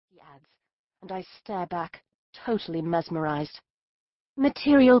adds, and I stare back, totally mesmerized.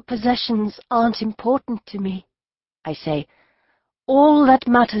 Material possessions aren't important to me, I say. All that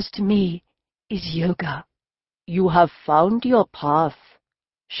matters to me is yoga. You have found your path,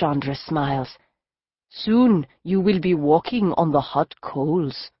 Chandra smiles. Soon you will be walking on the hot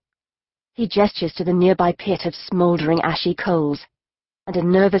coals. He gestures to the nearby pit of smouldering ashy coals, and a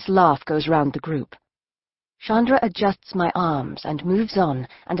nervous laugh goes round the group. Chandra adjusts my arms and moves on,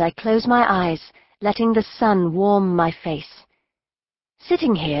 and I close my eyes, letting the sun warm my face.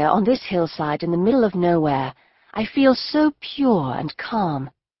 Sitting here on this hillside in the middle of nowhere, I feel so pure and calm.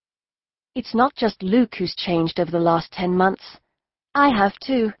 It's not just Luke who's changed over the last 10 months. I have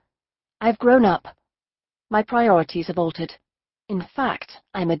too. I've grown up. My priorities have altered. In fact,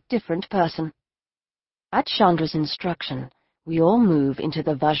 I'm a different person. At Chandra's instruction, we all move into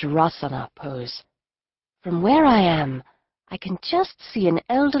the Vajrasana pose. From where I am, I can just see an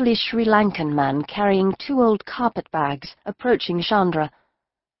elderly Sri Lankan man carrying 2 old carpet bags approaching Chandra.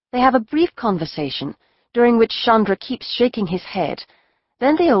 They have a brief conversation, during which Chandra keeps shaking his head.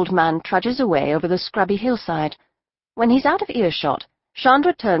 Then the old man trudges away over the scrubby hillside. When he's out of earshot,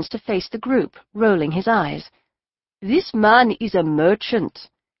 Chandra turns to face the group, rolling his eyes. This man is a merchant.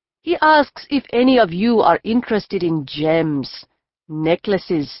 He asks if any of you are interested in gems,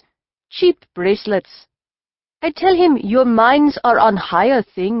 necklaces, cheap bracelets. I tell him your minds are on higher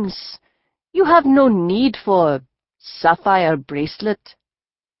things. You have no need for sapphire bracelet.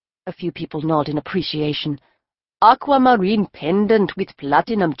 A few people nod in appreciation. Aquamarine pendant with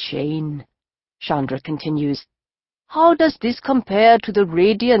platinum chain, Chandra continues. How does this compare to the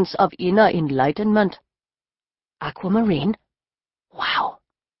radiance of inner enlightenment? Aquamarine? Wow.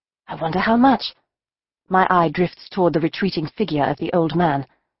 I wonder how much. My eye drifts toward the retreating figure of the old man.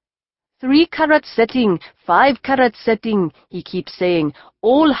 3-carat setting, 5-carat setting, he keeps saying,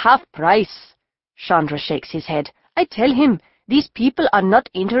 all half price. Chandra shakes his head. I tell him, these people are not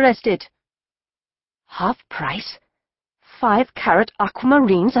interested. Half price? 5-carat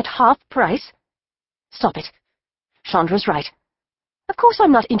aquamarines at half price? Stop it. Chandra's right. Of course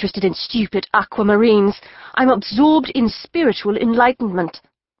I'm not interested in stupid aquamarines. I'm absorbed in spiritual enlightenment.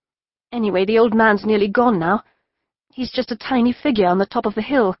 Anyway, the old man's nearly gone now. He's just a tiny figure on the top of the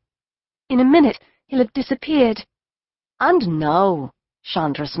hill. In a minute, he'll have disappeared. And now,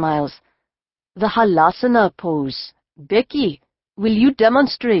 Chandra smiles, the halasana pose. Becky, will you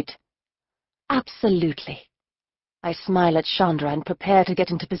demonstrate? Absolutely. I smile at Chandra and prepare to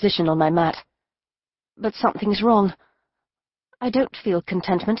get into position on my mat. But something's wrong. I don't feel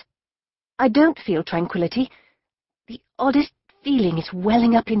contentment. I don't feel tranquility. The oddest feeling is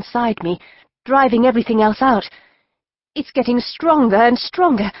welling up inside me, driving everything else out. It's getting stronger and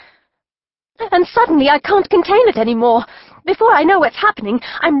stronger. And suddenly I can't contain it anymore. Before I know what's happening,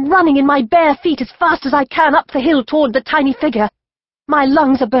 I'm running in my bare feet as fast as I can up the hill toward the tiny figure. My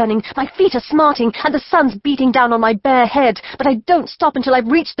lungs are burning, my feet are smarting, and the sun's beating down on my bare head, but I don't stop until I've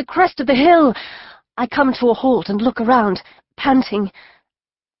reached the crest of the hill. I come to a halt and look around, panting.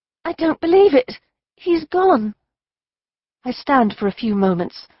 I don't believe it. He's gone. I stand for a few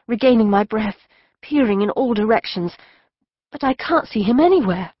moments, regaining my breath, peering in all directions, but I can't see him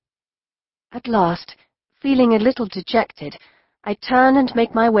anywhere. At last, feeling a little dejected, I turn and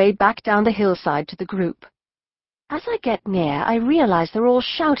make my way back down the hillside to the group. As I get near, I realize they're all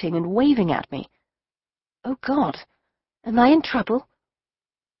shouting and waving at me. Oh, God, am I in trouble?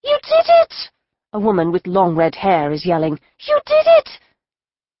 You did it! A woman with long red hair is yelling. You did it!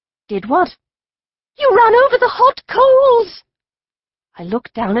 Did what? You ran over the hot coals! I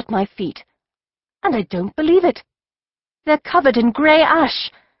look down at my feet, and I don't believe it. They're covered in grey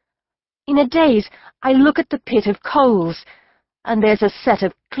ash. In a daze, I look at the pit of coals, and there's a set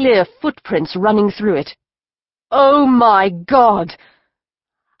of clear footprints running through it. Oh, my God!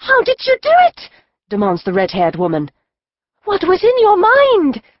 How did you do it? Demands the red-haired woman. What was in your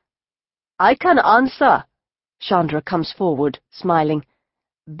mind? I can answer. Chandra comes forward, smiling.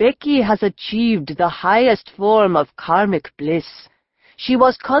 Becky has achieved the highest form of karmic bliss. She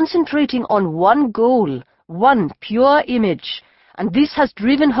was concentrating on one goal, one pure image, and this has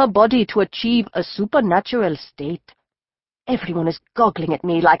driven her body to achieve a supernatural state. Everyone is goggling at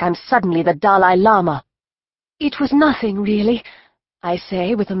me like I'm suddenly the Dalai Lama. It was nothing, really, I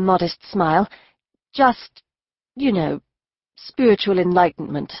say with a modest smile. Just, spiritual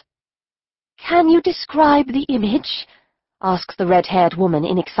enlightenment. Can you describe the image? Asks the red-haired woman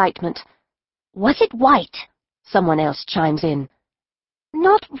in excitement. Was it white? Someone else chimes in.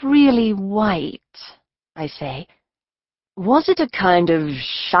 Not really white, I say. Was it a kind of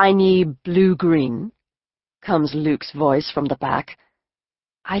shiny blue-green? Comes Luke's voice from the back.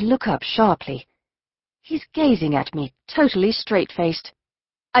 I look up sharply. He's gazing at me, totally straight-faced.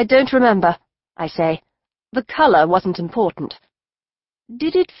 I don't remember, I say. The colour wasn't important.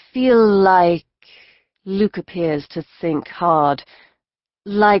 Did it feel like... Luke appears to think hard.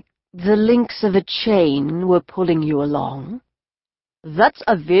 Like the links of a chain were pulling you along? That's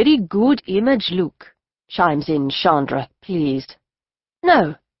a very good image, Luke, chimes in Chandra, pleased.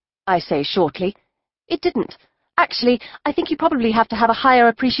 No, I say shortly. It didn't. Actually, I think you probably have to have a higher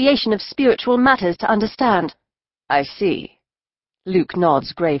appreciation of spiritual matters to understand. I see. Luke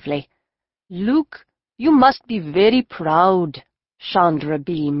nods gravely. Luke, you must be very proud, Chandra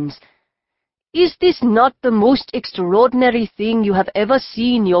beams. Is this not the most extraordinary thing you have ever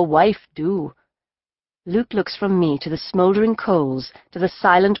seen your wife do? Luke looks from me to the smouldering coals, to the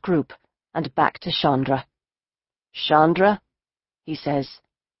silent group, and back to Chandra. Chandra, he says,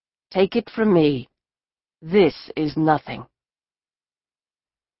 take it from me. This is nothing.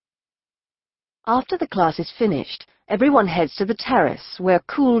 After the class is finished, everyone heads to the terrace, where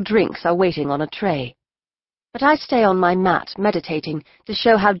cool drinks are waiting on a tray. But I stay on my mat, meditating, to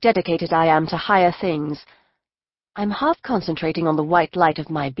show how dedicated I am to higher things. I'm half concentrating on the white light of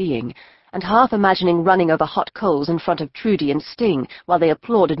my being, and half imagining running over hot coals in front of Trudy and Sting while they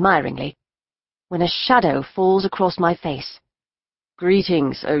applaud admiringly, when a shadow falls across my face.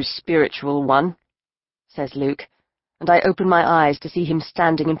 Greetings, O spiritual one, says Luke, and I open my eyes to see him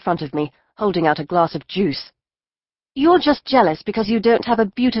standing in front of me, holding out a glass of juice. You're just jealous because you don't have a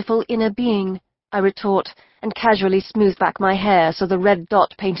beautiful inner being, I retort, and casually smooth back my hair so the red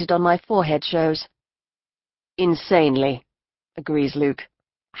dot painted on my forehead shows. Insanely, agrees Luke.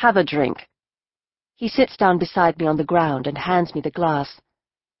 Have a drink. He sits down beside me on the ground and hands me the glass.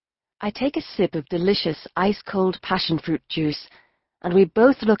 I take a sip of delicious ice-cold passion-fruit juice, and we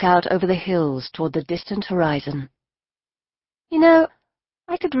both look out over the hills toward the distant horizon. You know,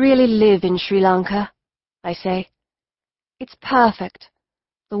 I could really live in Sri Lanka, I say. It's perfect.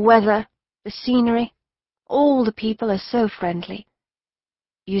 The weather, the scenery, all the people are so friendly.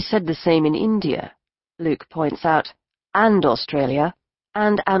 You said the same in India, Luke points out, and Australia,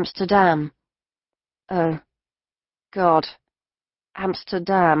 and Amsterdam. Oh, God,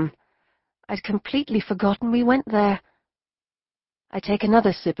 Amsterdam. I'd completely forgotten we went there. I take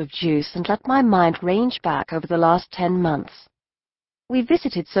another sip of juice and let my mind range back over the last 10 months. We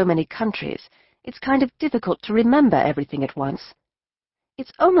visited so many countries, it's kind of difficult to remember everything at once.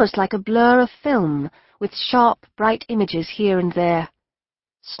 It's almost like a blur of film, with sharp, bright images here and there.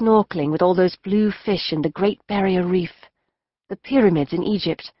 Snorkeling with all those blue fish in the Great Barrier Reef, the pyramids in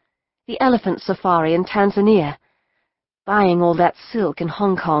Egypt, the elephant safari in Tanzania, buying all that silk in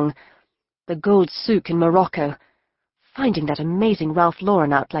Hong Kong, the gold souk in Morocco, finding that amazing Ralph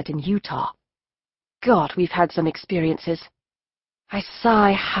Lauren outlet in Utah. God, we've had some experiences. I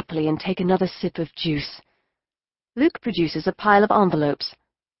sigh happily and take another sip of juice. Luke produces a pile of envelopes.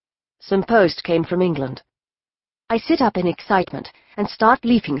 Some post came from England. I sit up in excitement and start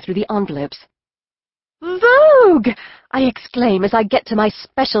leafing through the envelopes. Vogue! I exclaim as I get to my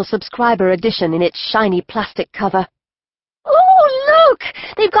special subscriber edition in its shiny plastic cover. Oh, look!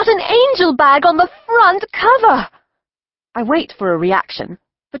 They've got an angel bag on the front cover! I wait for a reaction,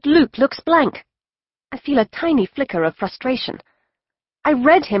 but Luke looks blank. I feel a tiny flicker of frustration. I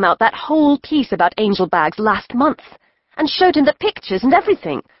read him out that whole piece about angel bags last month, and showed him the pictures and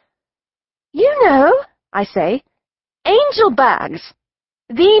everything. You know, I say, angel bags.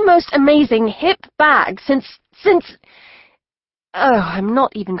 The most amazing hip bag since... Oh, I'm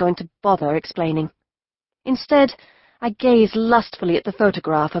not even going to bother explaining. Instead, I gaze lustfully at the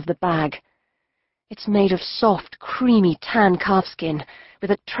photograph of the bag. It's made of soft, creamy tan calfskin,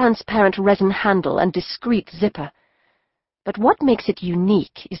 with a transparent resin handle and discreet zipper. But what makes it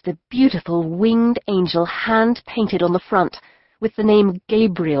unique is the beautiful winged angel hand-painted on the front, with the name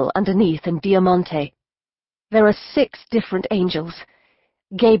Gabriel underneath in diamante. There are 6 different angels: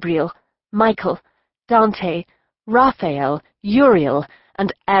 Gabriel, Michael, Dante, Raphael, Uriel,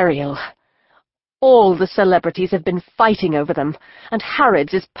 and Ariel. All the celebrities have been fighting over them, and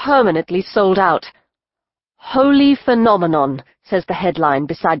Harrods is permanently sold out. Holy phenomenon, says the headline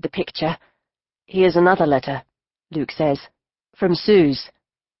beside the picture. Here's another letter, Luke says, from Suze.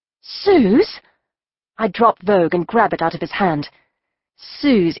 Suze? I drop Vogue and grab it out of his hand.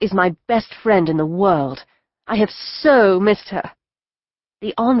 Suze is my best friend in the world. I have so missed her.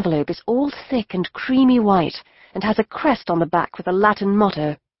 The envelope is all thick and creamy white, and has a crest on the back with a Latin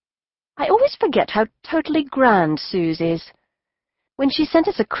motto. I always forget how totally grand Suze is. When she sent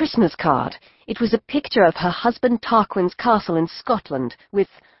us a Christmas card, it was a picture of her husband Tarquin's castle in Scotland with,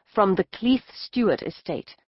 "From the Cleith Stewart estate."